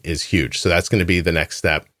information is huge. So that's going to be the next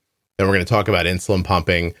step. Then we're going to talk about insulin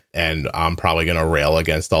pumping, and I'm probably going to rail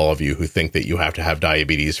against all of you who think that you have to have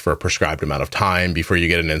diabetes for a prescribed amount of time before you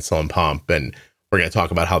get an insulin pump. And we're going to talk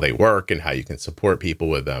about how they work and how you can support people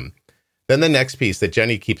with them. Then the next piece that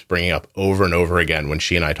Jenny keeps bringing up over and over again when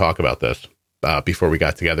she and I talk about this before we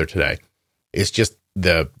got together today is just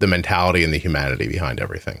the mentality and the humanity behind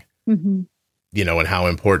everything. Mm-hmm. And how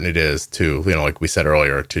important it is to, like we said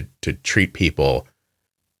earlier, to treat people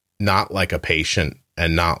not like a patient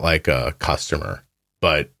and not like a customer,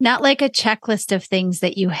 but not like a checklist of things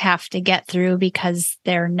that you have to get through because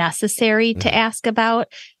they're necessary to ask about.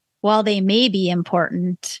 While they may be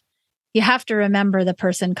important, you have to remember the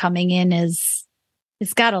person coming in has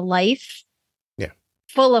got a life. Yeah.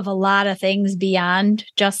 full of a lot of things beyond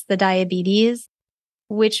just the diabetes,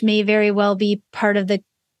 which may very well be part of the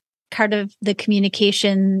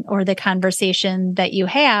communication or the conversation that you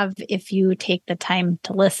have if you take the time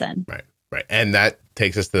to listen. Right. Right. And that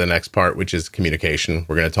takes us to the next part, which is communication.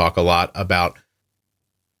 We're going to talk a lot about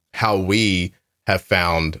how we have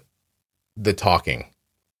found the talking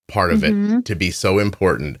part of it to be so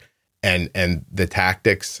important. And the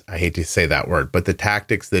tactics, I hate to say that word, but the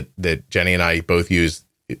tactics that Jenny and I both use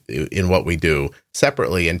in what we do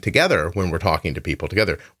separately and together when we're talking to people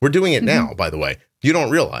together. We're doing it now, by the way. You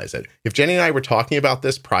don't realize it. If Jenny and I were talking about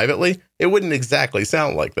this privately, it wouldn't exactly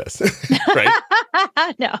sound like this, right?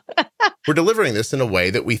 No. We're delivering this in a way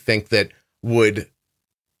that we think that would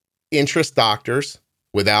interest doctors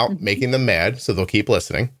without making them mad, so they'll keep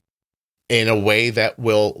listening, in a way that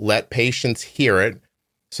will let patients hear it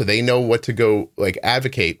so they know what to go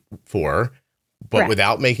advocate for, but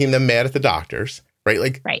without making them mad at the doctors,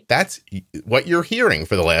 right? That's what you're hearing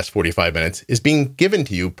for the last 45 minutes is being given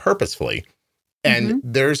to you purposefully. And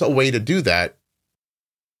there's a way to do that,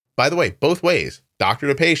 by the way, both ways, doctor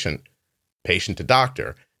to patient, patient to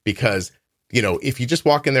doctor, because, if you just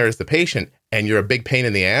walk in there as the patient and you're a big pain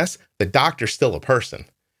in the ass, the doctor's still a person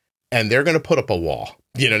and they're going to put up a wall.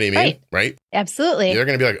 You know what I mean? Right? Absolutely. They're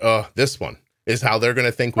going to be like, oh, this one is how they're going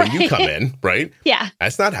to think when you come in, right? Yeah.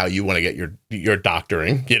 That's not how you want to get your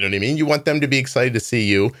doctoring. You know what I mean? You want them to be excited to see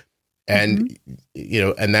you and,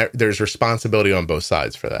 and that there's responsibility on both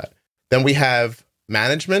sides for that. Then we have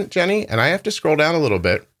management, Jenny, and I have to scroll down a little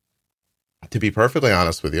bit to be perfectly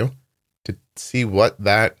honest with you to see what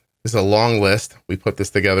that is. A long list. We put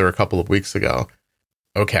this together a couple of weeks ago.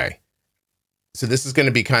 Okay. So this is going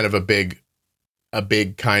to be kind of a big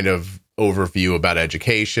kind of overview about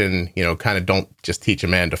education, kind of don't just teach a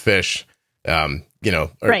man to fish, teach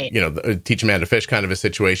a man to fish kind of a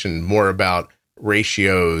situation, more about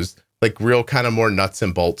ratios, real kind of more nuts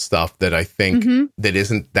and bolts stuff that I think that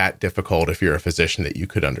isn't that difficult if you're a physician that you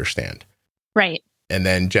could understand. Right. And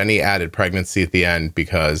then Jenny added pregnancy at the end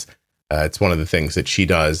because it's one of the things that she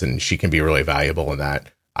does and she can be really valuable in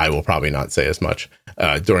that. I will probably not say as much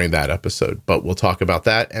during that episode, but we'll talk about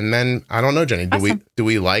that. And then I don't know, Jenny, do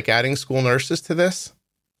we like adding school nurses to this?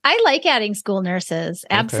 I like adding school nurses.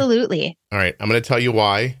 Absolutely. Okay. All right. I'm going to tell you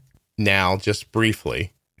why now, just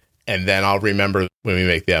briefly. And then I'll remember when we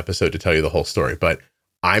make the episode to tell you the whole story. But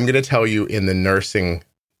I'm going to tell you in the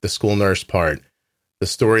school nurse part, the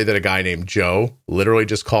story that a guy named Joe literally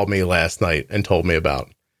just called me last night and told me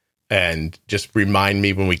about. And just remind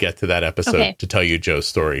me when we get to that episode to tell you Joe's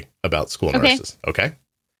story about school nurses. Okay?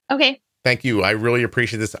 Okay. Thank you. I really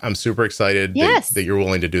appreciate this. I'm super excited that you're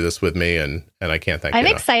willing to do this with me. And I can't thank you enough.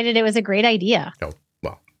 I'm excited. It was a great idea. Oh,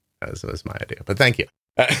 well, that was my idea. But thank you.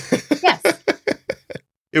 Yes.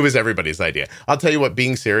 It was everybody's idea. I'll tell you what,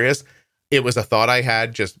 being serious, it was a thought I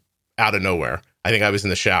had just out of nowhere. I think I was in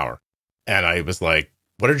the shower and I was like,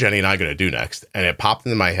 what are Jenny and I going to do next? And it popped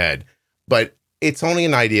into my head. But it's only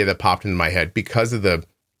an idea that popped into my head because of the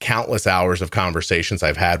countless hours of conversations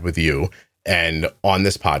I've had with you and on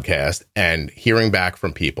this podcast and hearing back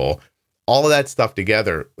from people, all of that stuff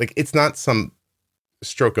together. It's not some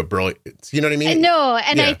stroke of brilliance. You know what I mean? No.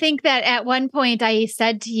 And I think that at one point I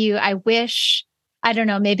said to you, I wish, I don't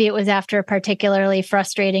know, maybe it was after a particularly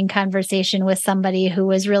frustrating conversation with somebody who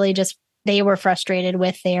was really just, they were frustrated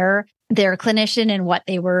with their clinician and what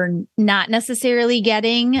they were not necessarily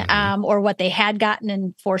getting or what they had gotten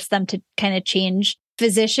and forced them to kind of change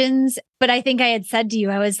physicians. But I think I had said to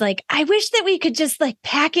you, I was like, I wish that we could just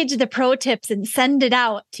package the pro tips and send it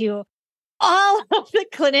out to all of the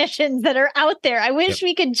clinicians that are out there. I wish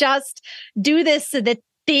we could just do this so that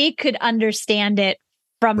they could understand it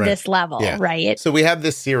from this level, right? So we have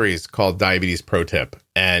this series called Diabetes Pro Tip,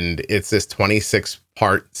 and it's this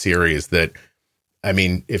 26-part series that, I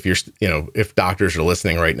mean, if doctors are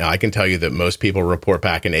listening right now, I can tell you that most people report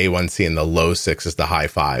back an A1C in the low 6s to high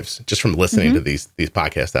 5s, just from listening to these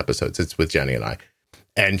podcast episodes. It's with Jenny and I.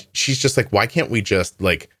 And she's just like, why can't we just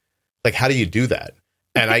how do you do that?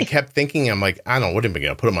 And I kept thinking, I'm like, I don't know, what am I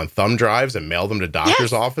going to put them on thumb drives and mail them to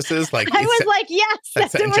doctors' offices? I was like, yes.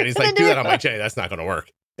 And Jenny's like, do that. I'm like, Jenny, that's not going to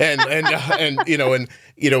work. And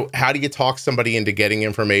how do you talk somebody into getting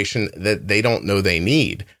information that they don't know they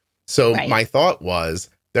need? So my thought was,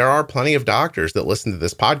 there are plenty of doctors that listen to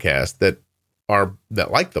this podcast that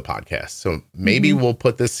like the podcast. So maybe we'll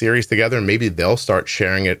put this series together and maybe they'll start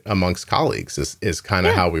sharing it amongst colleagues is kind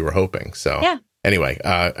of how we were hoping. So anyway,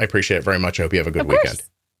 I appreciate it very much. I hope you have a good weekend.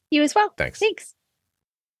 You as well. Thanks.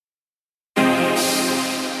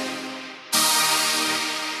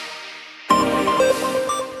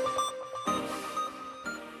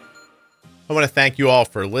 I want to thank you all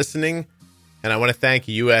for listening, and I want to thank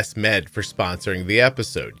US Med for sponsoring the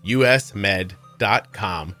episode.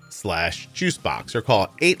 usmed.com/juicebox, or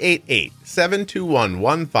call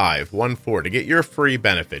 888-721-1514 to get your free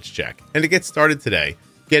benefits check and to get started today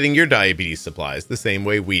getting your diabetes supplies the same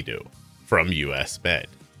way we do from US Med.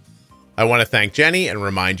 I want to thank Jenny and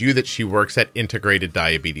remind you that she works at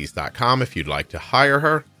integrateddiabetes.com if you'd like to hire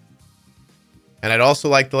her. And I'd also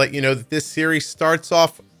like to let you know that this series starts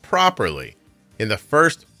off properly in the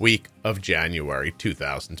first week of January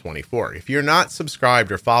 2024. If you're not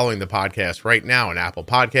subscribed or following the podcast right now on Apple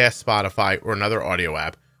Podcasts, Spotify, or another audio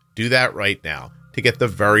app, do that right now to get the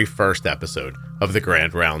very first episode of the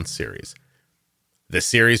Grand Rounds series. This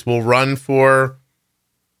series will run for,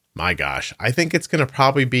 my gosh, I think it's going to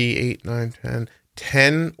probably be 8, 9,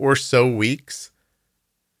 10 or so weeks.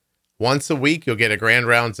 Once a week, you'll get a Grand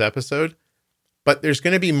Rounds episode. But there's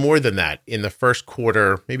going to be more than that in the first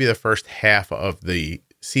quarter, maybe the first half of the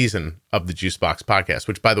season of the Juicebox podcast,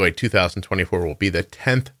 which, by the way, 2024 will be the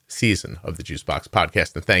 10th season of the Juicebox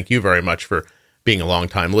podcast. And thank you very much for being a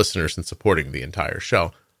longtime listeners and supporting the entire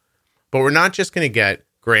show. But we're not just going to get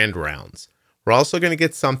Grand Rounds. We're also going to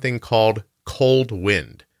get something called Cold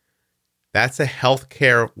Wind. That's a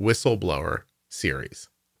healthcare whistleblower series.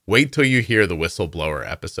 Wait till you hear the whistleblower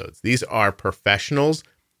episodes. These are professionals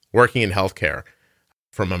working in healthcare,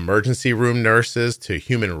 from emergency room nurses to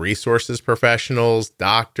human resources professionals,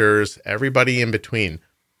 doctors, everybody in between.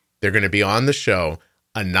 They're going to be on the show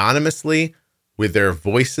anonymously with their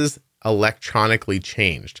voices electronically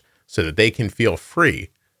changed so that they can feel free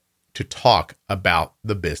to talk about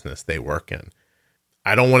the business they work in.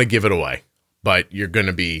 I don't want to give it away, but you're going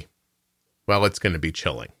to be, well, it's going to be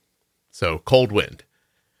chilling. So Cold Wind.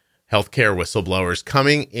 Healthcare whistleblowers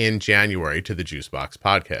coming in January to the Juicebox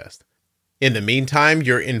podcast. In the meantime,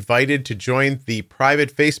 you're invited to join the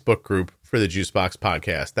private Facebook group for the Juicebox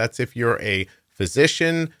podcast. That's if you're a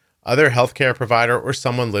physician, other healthcare provider, or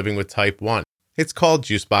someone living with type 1. It's called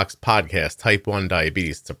Juicebox Podcast Type 1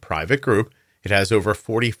 Diabetes. It's a private group. It has over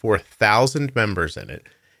 44,000 members in it.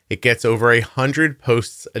 It gets over 100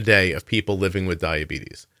 posts a day of people living with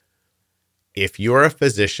diabetes. If you're a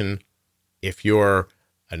physician, if you're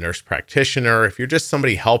a nurse practitioner, if you're just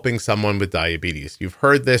somebody helping someone with diabetes, you've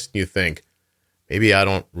heard this and you think, maybe I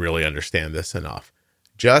don't really understand this enough.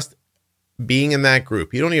 Just being in that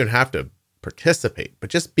group, you don't even have to participate, but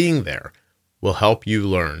just being there will help you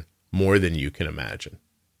learn more than you can imagine.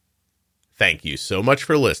 Thank you so much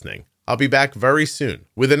for listening. I'll be back very soon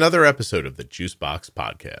with another episode of the Juicebox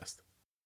Podcast.